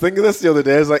 So I was thinking this the other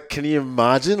day. I was like, can you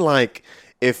imagine like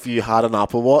if you had an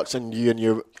Apple Watch and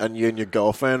you and your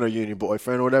girlfriend or you and your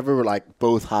boyfriend or whatever were like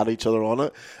both had each other on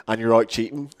it and you're out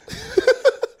cheating?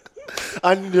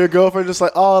 And your girlfriend just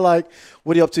like, oh, like,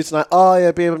 what are you up to tonight? Oh,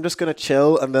 yeah, babe, I'm just going to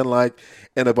chill. And then, like,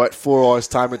 in about 4 hours'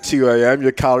 time at 2 a.m.,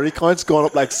 your calorie count's gone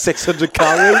up like 600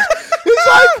 calories. It's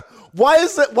like, why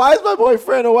is my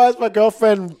boyfriend or why is my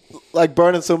girlfriend, like,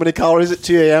 burning so many calories at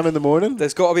 2 a.m. in the morning?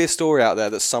 There's got to be a story out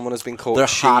there that someone has been caught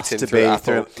cheating through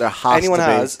Apple. Anyone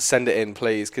has, send it in,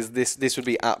 please, because this would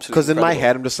be absolutely Because in my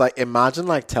head, I'm just like, imagine,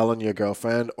 like, telling your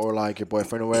girlfriend or, like, your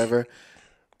boyfriend or whatever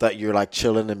that you're like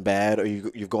chilling in bed or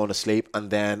you've gone to sleep,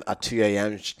 and then at 2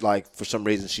 a.m. like for some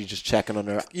reason she's just checking on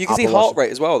her. You can see heart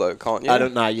rate as well though, can't you? I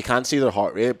don't know. You can't see their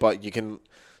heart rate, but you can.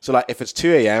 So like if it's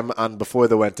 2 a.m. and before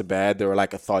they went to bed, there were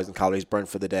like 1,000 calories burned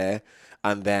for the day,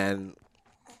 and then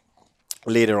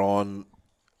later on,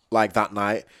 like that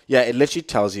night, it literally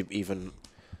tells you even.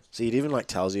 So it even like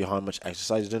tells you how much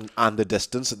exercise you're doing and the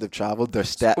distance that they've traveled, their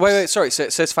steps. Wait, sorry. So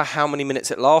it says for how many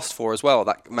minutes it lasts for as well.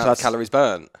 That amount of calories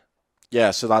burnt.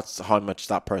 Yeah, so that's how much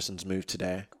that person's moved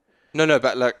today. No,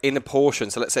 but like in a portion.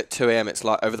 So let's say at 2 a.m. it's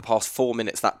like over the past 4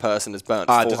 minutes that person has burnt.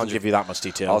 It doesn't give you that much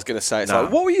detail. I was going to say, it's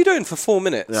like, what were you doing for 4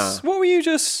 minutes? Nah. What were you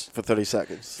just... For 30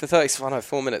 seconds. For 30, I know,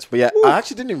 4 minutes. But yeah, I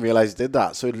actually didn't even realize it did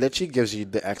that. So it literally gives you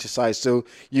the exercise. So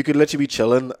you could literally be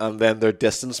chilling and then their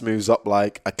distance moves up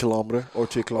like 1 kilometer or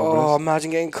 2 kilometers. Oh,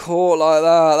 imagine getting caught like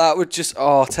that. That would just...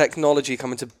 Oh, technology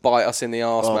coming to bite us in the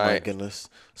arse, mate. Oh my goodness.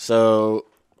 So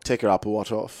take your Apple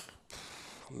Watch off.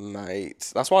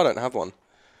 Mate, that's why I don't have one.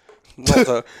 Not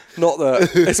the.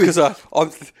 It's because I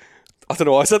don't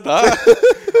know why I said that.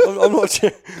 I'm not.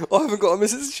 I haven't got a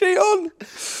Mrs. Cheat on.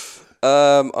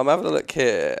 I'm having a look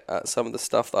here at some of the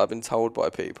stuff that I've been told by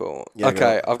people. Yeah,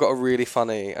 okay, I've got a really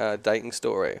funny dating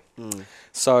story.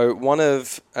 So one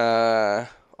of our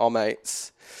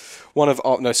mates. Not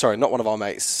one of our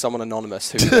mates, someone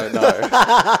anonymous who we don't know.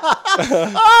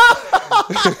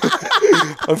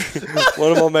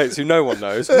 One of our mates who no one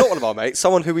knows. Not one of our mates,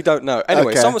 someone who we don't know.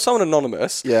 Anyway, someone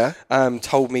anonymous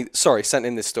told me, sent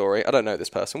in this story. I don't know this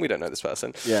person. We don't know this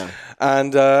person. Yeah.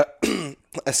 And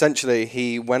essentially,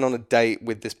 he went on a date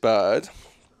with this bird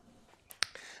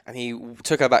and he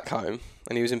took her back home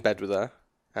and he was in bed with her.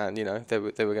 And,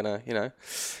 they were going to,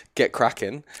 get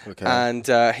cracking. Okay. And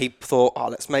he thought,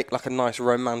 let's make like a nice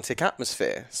romantic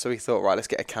atmosphere. So he thought, right, let's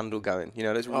get a candle going.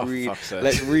 Let's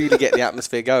really get the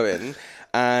atmosphere going.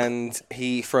 And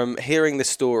he, from hearing this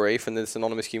story from this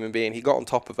anonymous human being, he got on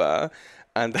top of her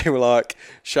and they were like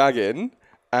shagging.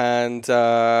 And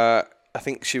I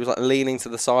think she was like leaning to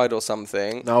the side or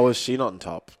something. No, was she not on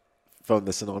top? from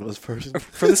this anonymous person.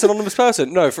 From this anonymous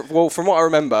person? No, from what I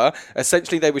remember,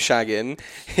 essentially they were shagging.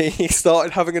 He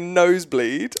started having a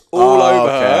nosebleed all over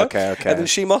her. Okay. And then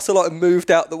she must have like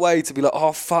moved out the way to be like,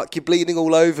 oh, fuck, you're bleeding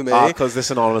all over me. Because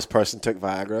this anonymous person took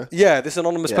Viagra. Yeah, this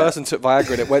anonymous person took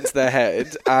Viagra and it went to their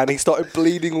head and he started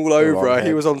bleeding all over her.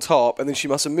 He was on top and then she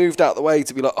must have moved out the way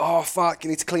to be like, oh, fuck, you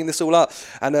need to clean this all up.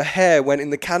 And her hair went in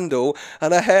the candle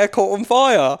and her hair caught on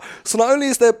fire. So not only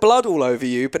is there blood all over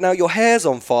you, but now your hair's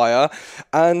on fire.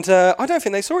 And I don't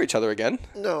think they saw each other again.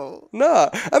 No. Nah.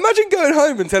 Imagine going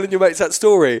home and telling your mates that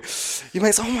story. Your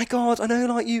mates, oh my God, I know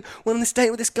like you went on this date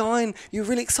with this guy and you were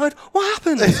really excited. What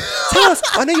happened? Tell us.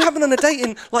 I know you haven't on a date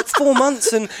in like 4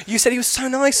 months and you said he was so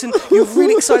nice and you were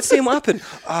really excited to see him. What happened?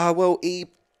 Well, he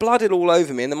blooded all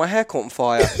over me and then my hair caught on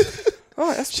fire.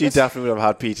 Right, She definitely would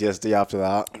have had PTSD after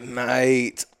that.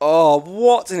 Mate, oh,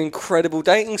 what an incredible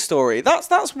dating story.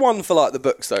 That's one for like the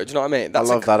books though, do you know what I mean? I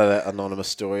love that anonymous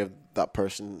story of that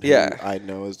person who I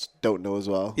don't know as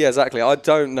well. Yeah, exactly. I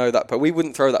don't know that, but we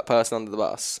wouldn't throw that person under the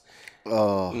bus.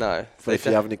 Oh. No. But if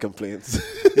you have any complaints.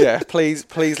 Yeah, please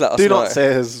let us know. Do not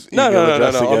say his No.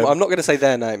 again. I'm not going to say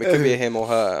their name. It could be a him or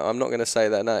her. I'm not going to say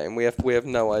their name. We have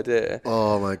no idea.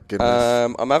 Oh my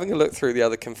goodness. I'm having a look through the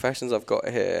other confessions I've got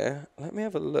here. Let me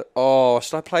have a look. Oh,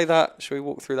 should I play that? Should we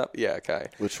walk through that? Yeah, okay.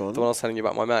 Which one? The one I was telling you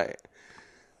about my mate.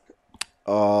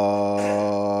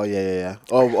 Oh, yeah.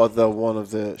 Oh, the one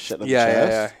of the shit on the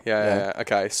chest? Yeah.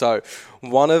 Okay, so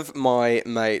one of my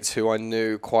mates who I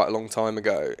knew quite a long time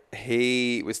ago,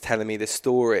 he was telling me this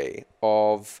story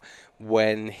of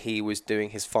when he was doing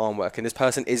his farm work, and this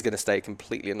person is going to stay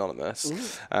completely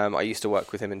anonymous. I used to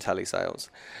work with him in telesales,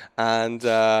 and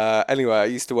anyway, I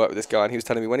used to work with this guy, and he was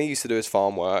telling me when he used to do his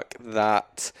farm work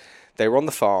that they were on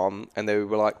the farm and they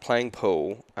were like playing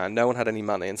pool and no one had any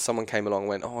money and someone came along and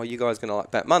went, oh, you guys gonna like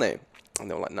bet money? And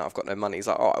they were like, no, I've got no money. He's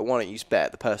like, all right, why don't you just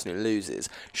bet the person who loses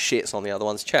shits on the other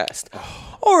one's chest?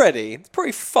 Already, it's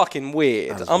pretty fucking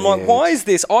weird. I'm like, why is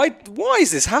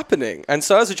this happening? And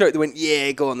so as a joke, they went,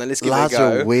 yeah, go on then, let's give it a go.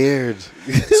 Lads are weird.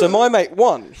 So my mate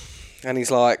won. And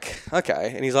he's like,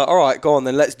 okay. And he's like, all right, go on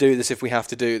then, let's do this if we have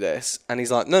to do this. And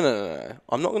he's like, no.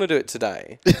 I'm not going to do it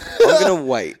today. I'm going to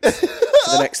wait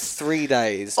for the next 3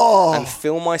 days and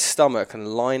fill my stomach and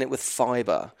line it with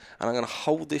fibre. And I'm going to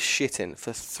hold this shit in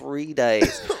for 3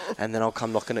 days. And then I'll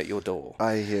come knocking at your door.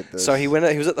 I hate this. So he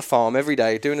was at the farm every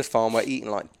day doing his farm work,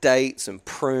 eating like dates and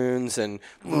prunes and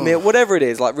milk, whatever it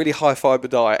is, like really high fibre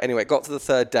diet. Anyway, got to the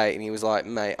third date and he was like,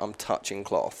 mate, I'm touching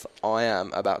cloth. I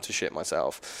am about to shit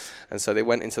myself. And so they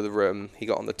went into the room. He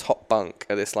got on the top bunk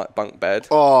of this like bunk bed.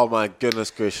 Oh my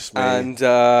goodness gracious me! And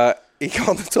he got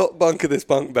on the top bunk of this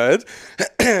bunk bed,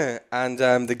 and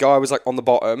the guy was like on the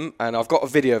bottom. And I've got a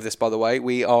video of this, by the way.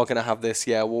 We are gonna have this.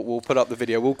 Yeah, we'll put up the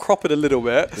video. We'll crop it a little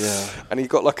bit. Yeah. And he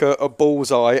got like a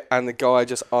bullseye, and the guy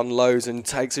just unloads and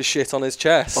takes a shit on his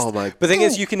chest. Oh my! But the thing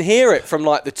is, you can hear it from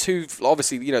like the two.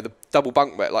 Obviously, you know the double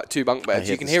bunk bed, like 2 bunk beds.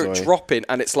 You can hear it dropping,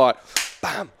 and it's like,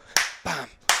 bam, bam,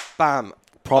 bam.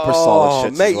 Proper solid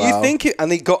shit, mate, as well. you think it,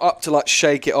 and he got up to like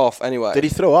shake it off anyway. Did he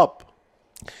throw up?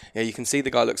 Yeah, you can see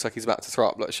the guy looks like he's about to throw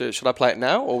up. Like, should I play it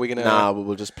now, or are we gonna? Nah,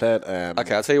 we'll just play it.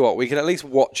 Okay, I'll tell you what. We can at least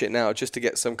watch it now, just to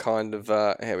get some kind of.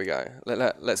 Here we go.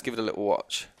 Let's give it a little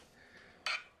watch.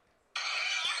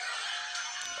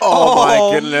 Oh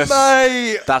my goodness,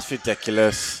 mate! That's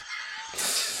ridiculous.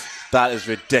 That is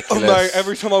ridiculous. Oh, mate,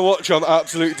 every time I watch it, I'm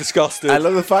absolutely disgusted. I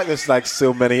love the fact there's like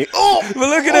so many. But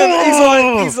look at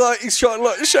him. He's trying to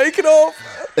like shake it off.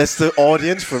 It's the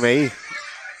audience for me.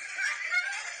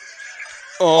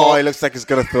 Oh, he looks like he's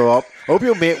gonna throw up. I hope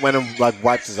your mate went and like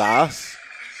wiped his ass.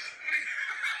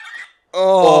 Do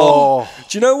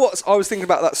you know what I was thinking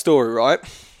about that story, right?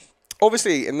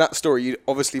 Obviously, in that story, you'd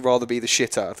obviously rather be the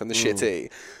shitter than the shitty.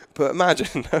 But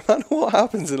imagine, no matter what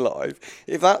happens in life,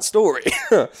 if that story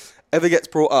ever gets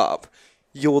brought up,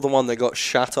 you're the one that got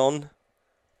shat on.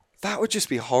 That would just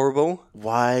be horrible.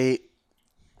 Why?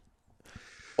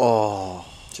 Oh.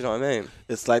 Do you know what I mean?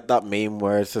 It's like that meme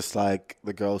where it's just like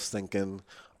the girl's thinking,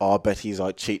 oh, I bet he's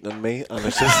out cheating on me. And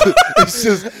it's just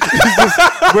with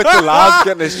the lad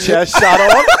getting his chest shot on.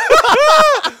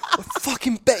 I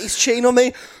fucking bet he's cheating on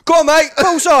me. Go on, mate.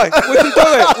 Bullseye.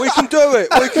 We can do it.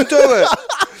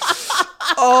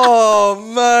 Oh,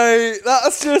 mate.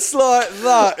 That's just like,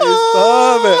 that is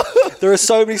perfect. There are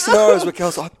so many scenarios where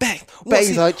girls are like, bet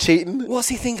he's out cheating. What's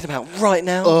he thinking about right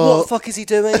now? What the fuck is he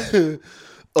doing?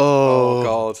 Oh,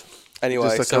 God.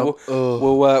 Anyway, so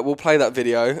we'll play that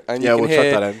video and you can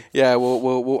hear. Chuck that in. Yeah,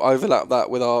 we'll overlap that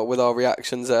with our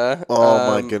reactions there.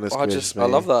 Oh my goodness! I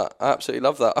love that. I absolutely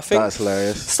love that. I think that's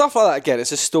hilarious. Stuff like that again.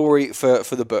 It's a story for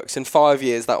the books. In 5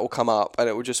 years, that will come up and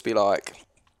it will just be like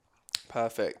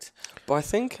perfect. But I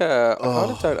think I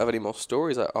kind of don't have any more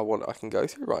stories I can go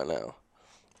through right now.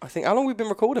 I think, how long have we been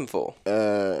recording for?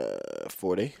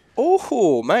 40.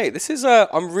 Oh, mate, this is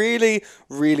I'm really,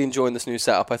 really enjoying this new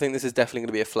setup. I think this is definitely going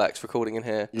to be a flex recording in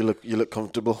here. You look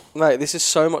comfortable. Mate, this is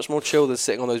so much more chill than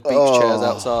sitting on those beach chairs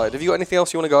outside. Have you got anything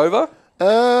else you want to go over?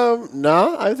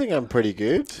 No, I think I'm pretty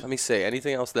good. Let me see.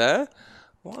 Anything else there?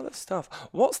 What other stuff?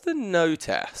 What's the no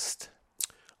test?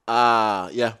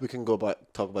 Yeah, we can talk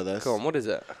about this. Go on, what is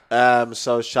it?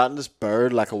 So I was chatting to this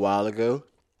bird like a while ago.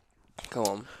 Go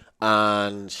on.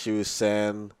 And she was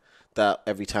saying that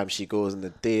every time she goes on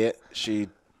a date, she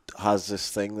has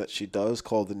this thing that she does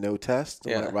called the no test.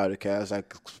 I'm like, right, okay, as I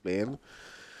explain.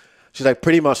 She's like,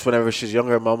 pretty much whenever she's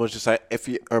younger, her mom was just like,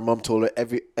 her mom told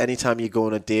her anytime you go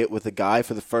on a date with a guy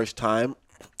for the first time,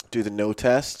 do the no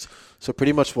test. So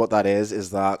pretty much what that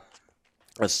is that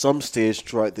at some stage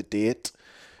throughout the date,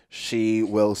 she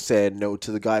will say no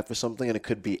to the guy for something, and it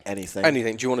could be anything.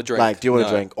 Anything. Do you want to drink? Like, do you want to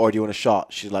drink, or do you want a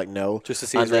shot? She's like, no. Just to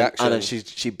see his reaction. And then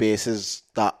she bases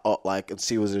that up, like, and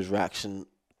see what his reaction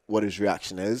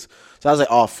is. So I was like,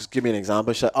 oh, give me an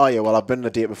example. She's like, oh yeah, well, I've been on a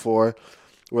date before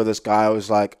where this guy was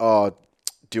like, oh,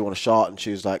 do you want a shot? And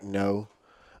she was like, no.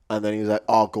 And then he was like,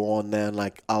 oh, go on then,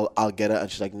 like, I'll get it. And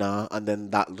she's like, nah. And then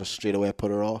that just straight away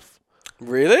put her off.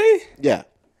 Really? Yeah.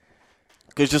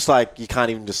 Because just like, you can't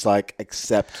even just like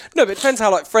accept. No, but it depends how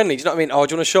like friendly. Do you know what I mean? Oh,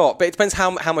 do you want a shot? But it depends how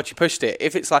much you pushed it.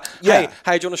 If it's like, hey,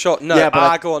 do you want a shot? No.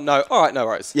 Yeah, go on, no. All right, no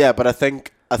worries. Yeah, but I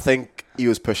think he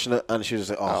was pushing it, and she was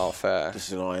like, oh fair. This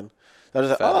is annoying. I was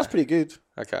like, oh, that's pretty good.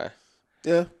 Okay.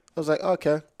 Yeah. I was like,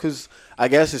 okay. Because I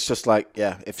guess it's just like,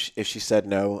 yeah, if she said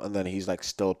no, and then he's like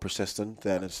still persistent,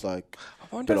 then it's like.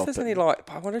 I wonder if there's any like.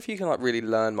 I wonder if you can like really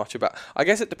learn much about. I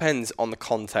guess it depends on the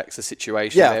context, the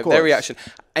situation, their reaction,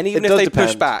 and even if they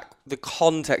push back, the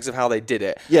context of how they did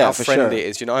it, how friendly it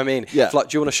is. You know what I mean? Yeah. If, like,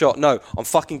 do you want a shot? No, I'm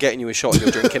fucking getting you a shot. And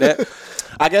you're drinking it.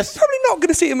 I guess probably not going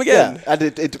to see him again. Yeah, and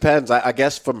it depends. I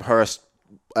guess from her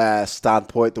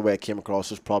standpoint, the way it came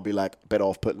across was probably like a bit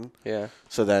off-putting. Yeah.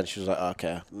 So then she was like,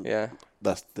 okay, yeah,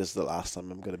 this is the last time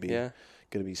I'm going to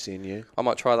be seeing you. I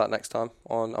might try that next time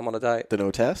I'm on a date. The no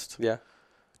test. Yeah.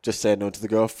 Just say no to the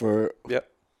girl for... Yep.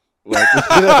 Like,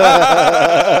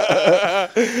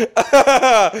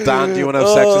 Dan, do you want to have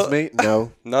sex with me?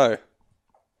 No. No.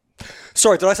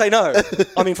 Sorry, did I say no?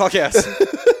 I mean, fuck yes.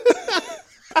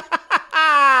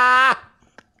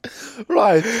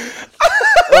 Right.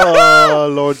 Oh,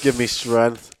 Lord, give me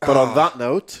strength. But on that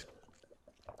note...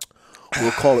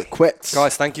 We'll call it quits.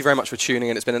 Guys, thank you very much for tuning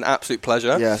in. It's been an absolute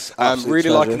pleasure. Yes, absolute really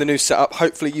pleasure. Liking the new setup.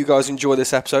 Hopefully you guys enjoy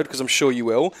this episode, because I'm sure you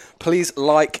will. Please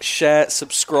like, share,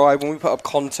 subscribe. When we put up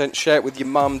content, share it with your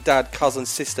mum, dad, cousin,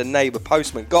 sister, neighbour,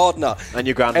 postman, gardener. And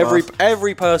your grandma.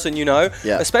 Every person you know.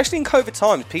 Yeah. Especially in COVID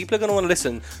times, people are going to want to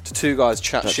listen to two guys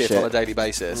chat shit on a daily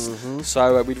basis. Mm-hmm.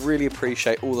 So we'd really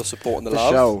appreciate all the support and the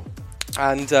love. Show.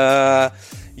 And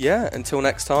until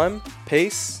next time,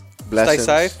 peace. Blessings.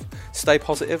 Stay safe. Stay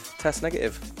positive, test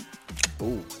negative.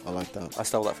 Ooh, I like that. I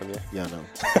stole that from you. Yeah, I know.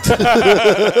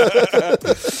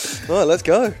 All right, let's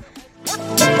go.